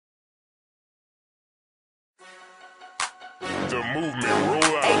The movement, roll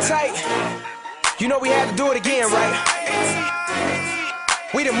out. Hey, tight. You know we had to do it again, right?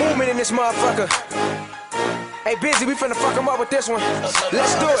 We the movement in this motherfucker. Hey, Busy, we finna fuck him up with this one.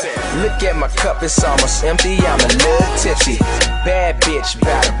 Let's do it. Look at my cup, it's almost empty. I'm a little tipsy. Bad bitch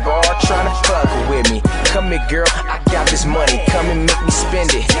by the bar tryna fuck with me. Come here, girl, I got this money. Come and make me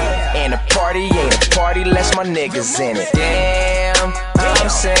spend it. And a party ain't a party unless my niggas in it. Damn, I'm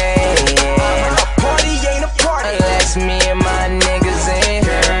saying a party ain't a party unless me and my niggas in.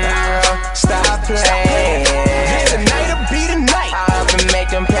 Girl, stop playing. Tonight'll be the night. I'll be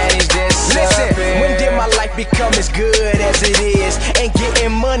making panties disappear. Listen, when did my life become as good as it is? And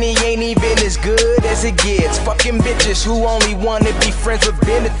getting money ain't even as good as it gets. Fucking bitches who only wanna be friends with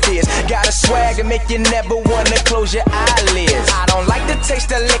benefits. Got a swag and make you never wanna close your eyelids. I don't like the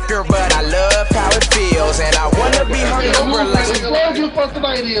taste of liquor, but I love how it feels. And I wanna be hungover like as long as you fuck the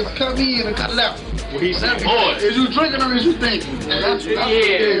night is, come in and cut left. Well, he said, boy. Is you drinking or is you thinking?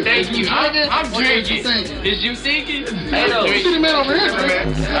 Yeah, thank you. I'm drinking. Is you thinking? Hey, no. See the man over here, man.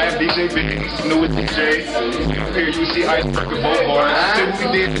 I am DJ Big, new with DJ. Here you see Icebreaker, both bars. See what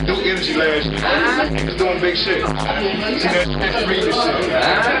we did to do energy last year. It's doing big shit. See that free this shit.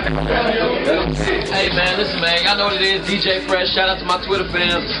 Hey, man, listen, man. Y'all know what it is. DJ Fresh. Shout out to my Twitter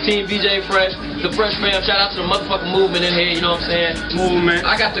fans. Team DJ Fresh. The Fresh fam. Shout out to the motherfucking movement in here. You know what I'm saying? Movement.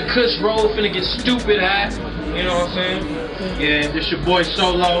 I got the Kush roll. Finna get stupid high. You know what I'm saying? Yeah, this your boy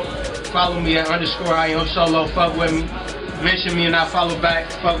Solo. Follow me at _IamSolo. Fuck with me. Mention me and I follow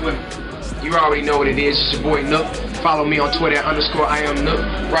back. Fuck with me. You already know what it is. It's your boy Nook. Follow me on Twitter at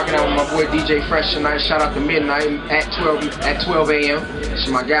 _IamNook. Rocking out with my boy DJ Fresh tonight. Shout out to Midnight at 12 a.m. It's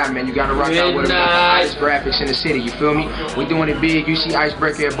my guy, man. You gotta rock out with him. Ice graphics in the city. You feel me? We doing it big. You see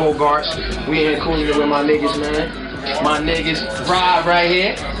Icebreaker at Bogarts. We in cooling it with my niggas, man. My niggas Rob right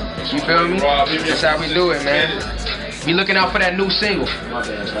here. You feel me? That's how we do it, man. Be looking out for that new single.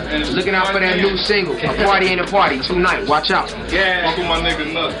 Looking out for that new single. A party ain't a party. Tonight. Watch out. Yeah. Fuck with my nigga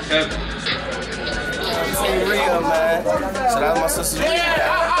Nuck. ReUp, man. Shout out to my sister.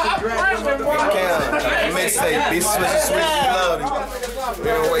 Mixtape. Be switchy, loaded. We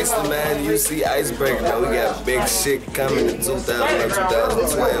don't waste it, man. You see Icebreaker, man. We got big shit coming in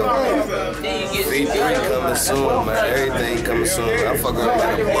 2012. V3 coming soon, man. Everything coming soon. I fuck around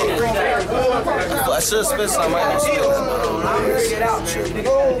like a buck. I should spend some money on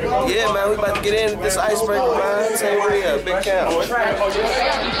yeah, man. We about to get into this Icebreaker, man. Team ReUp, big count.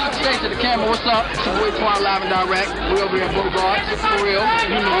 Straight to the camera. What's up? It's your boy Twan live and direct. We over here at Bogarts. For real.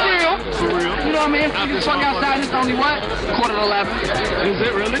 You know. For real. For real. You know what I mean? You can fuck outside. It's only what? 11:15. Is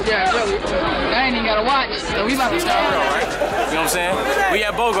it really? Yeah, really. I ain't even gotta watch. So we about to start real, right? You know what I'm saying? We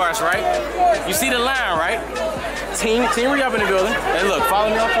at Bogarts, right? You see the line, right? Team ReUp in the building. Hey, look, follow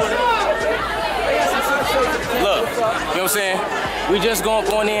me on Twitter. Look, you know what I'm saying? We just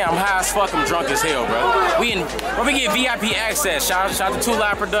going in. I'm high as fuck. I'm drunk as hell, bro. We get VIP access. Shout out to 2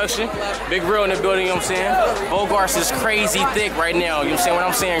 Live Production. Big Real in the building, you know what I'm saying? Bogarts is crazy thick right now. You know what I'm saying? When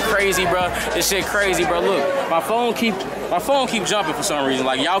I'm saying crazy, bro, this shit crazy, bro. Look, my phone keep jumping for some reason.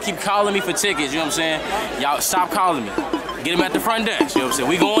 Like, y'all keep calling me for tickets, you know what I'm saying? Y'all stop calling me. Get them at the front desk, you know what I'm saying?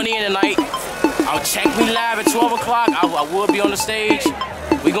 We going in tonight. I'll check me live at 12 o'clock. I will be on the stage.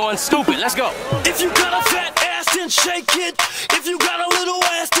 We going stupid. Let's go. If you got a fat ass, then shake it. If you got a little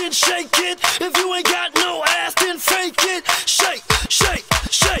ass, then shake it. If you ain't got no ass, then fake it. Shake, shake,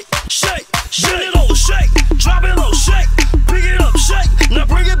 shake, shake, shake. Bend it over, shake. Drop it low, shake. Pick it up, shake. Now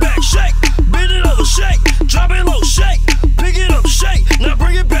bring it back, shake. Bend it over, shake. Drop it low, shake. Pick it up, shake. Now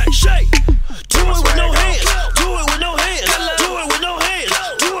bring it back, shake. Do it with no hands. Do it with no hands. Do it with no hands.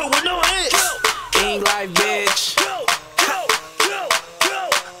 Do it with no hands. Ain't like bitch.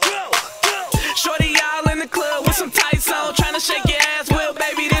 Shorty y'all in the club with some tights on, tryna shake your ass. Well,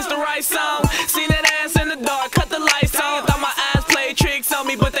 baby, this the right song. Seen that ass in the dark, cut the lights on. Thought my eyes played tricks on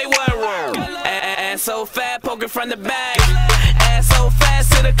me, but they weren't wrong. Ass so fat, poking from the back. Ass so fast,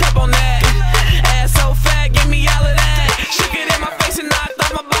 sit a cup on that. Ass so fat, give me all of that. Shook it in my face and knocked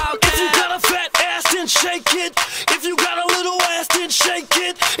off my ball cap. If you got a fat ass, then shake it. If you got a little ass, then shake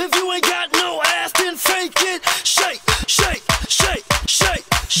it. If you ain't got no ass, then fake it. Shake, shake, shake, shake.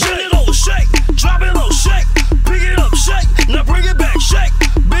 Bend it over, shake. Drop it low, shake. Pick it up, shake. Now bring it back, shake.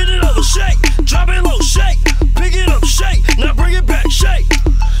 Bend it over, shake. Drop it low, shake. Pick it up, shake. Now bring it back, shake.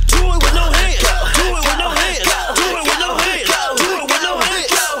 Do it with no hands. Do it with no hands. Do it with no hands. Do it with no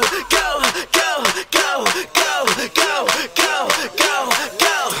hands. Go, go, go, go, go, go, go,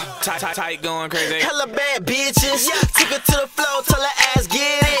 go. Tight going crazy. Hella bad bitches. Took her to the floor, tell her ass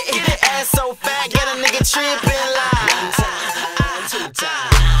get it. Ass so fat, got a nigga tripping like.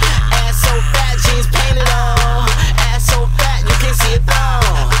 Ass so fat, jeans painted on. Ass so fat, it down.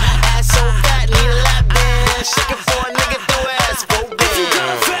 Ass so fat, need a lap dance. Shake it for a nigga, throw ass, go dance. If you got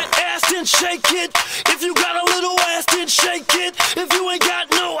a fat ass, then shake it. If you got a little ass, then shake it. If you ain't got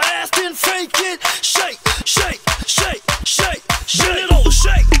no ass, then fake it. Shake, shake, shake, shake, bend it over,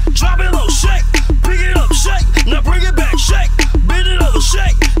 shake, drop it low, shake, pick it up, shake, now bring it back, shake, bend it over,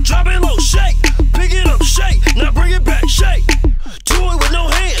 shake, drop it low, shake, pick it up, shake, now bring it back, shake. Do it with no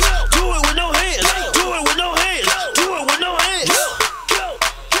hands, do it with no hands, do it with no hands, do it with no hands. Go,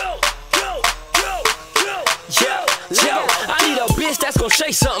 go, go, go, go, go. Yo, I need a bitch that's gon'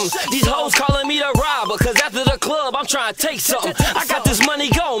 shake something. These hoes calling me the robber, cause after the club I'm trying to take something. I got this money,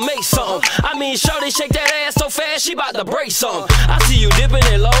 gon' make something. I mean, shorty shake that ass so fast, she bout to break something. I see you dipping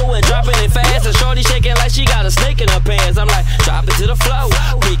it low and dropping it fast, and shorty shaking like she got a snake in her pants. I'm like, drop it to the floor,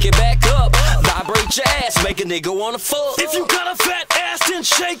 pick it back up, vibrate your ass, make a nigga wanna fuck. If you got a fat ass, then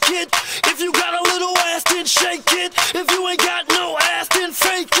shake it. If you got a little ass, then shake it. If you ain't got no ass, then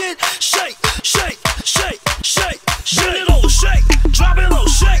fake it. Shake, shake, shake, shake, bend it over, shake, drop it low,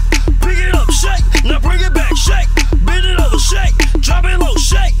 shake, pick it up, shake, now bring it back, shake, bend it over, shake, drop it low,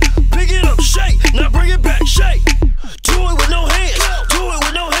 shake, pick it up, shake, now bring it back, shake. Do it with no hands, do it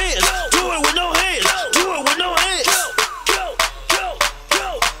with no hands, do it with no hands, do it with no hands. Go, go, go,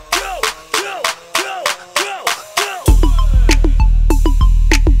 go, go, go, go, go.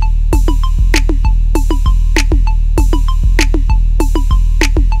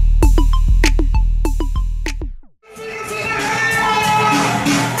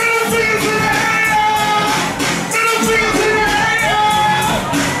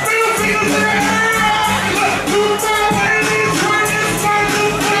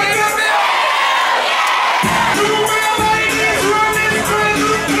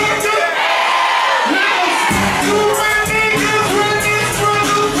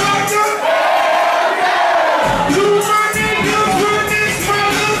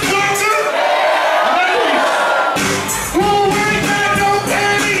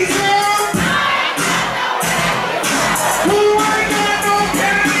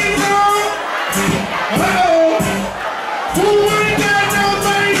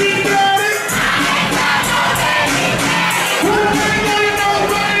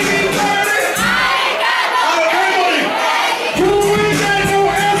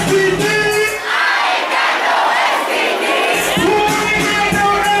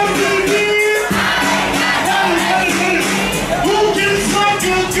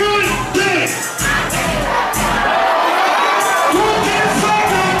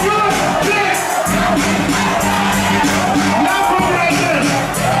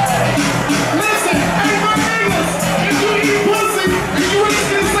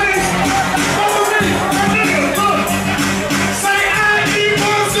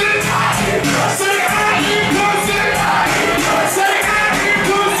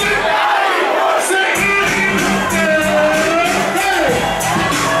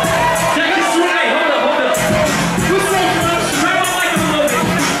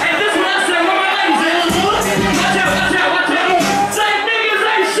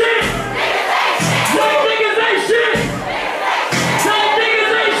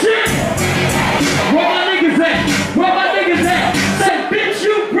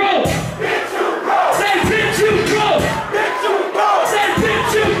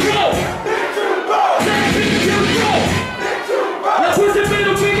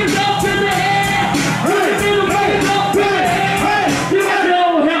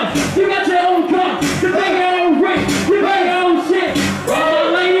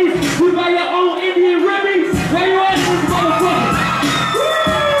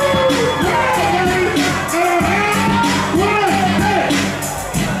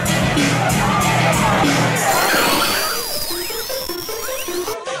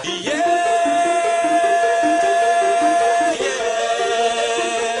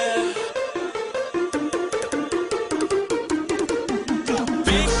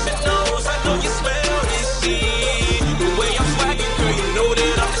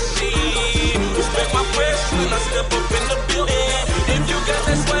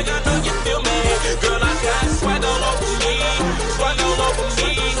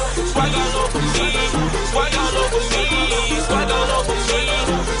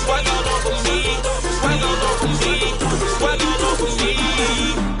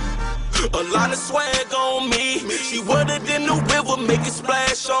 A lot of swag on me. She wetter than the river, make it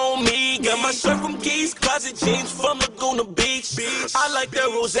splash on me. Got my shirt from Keys, closet jeans from Laguna Beach. I like that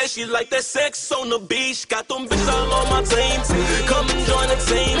rosé, she like that sex on the beach. Got them bitches all on my team. Come and join the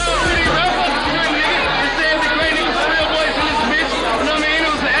team.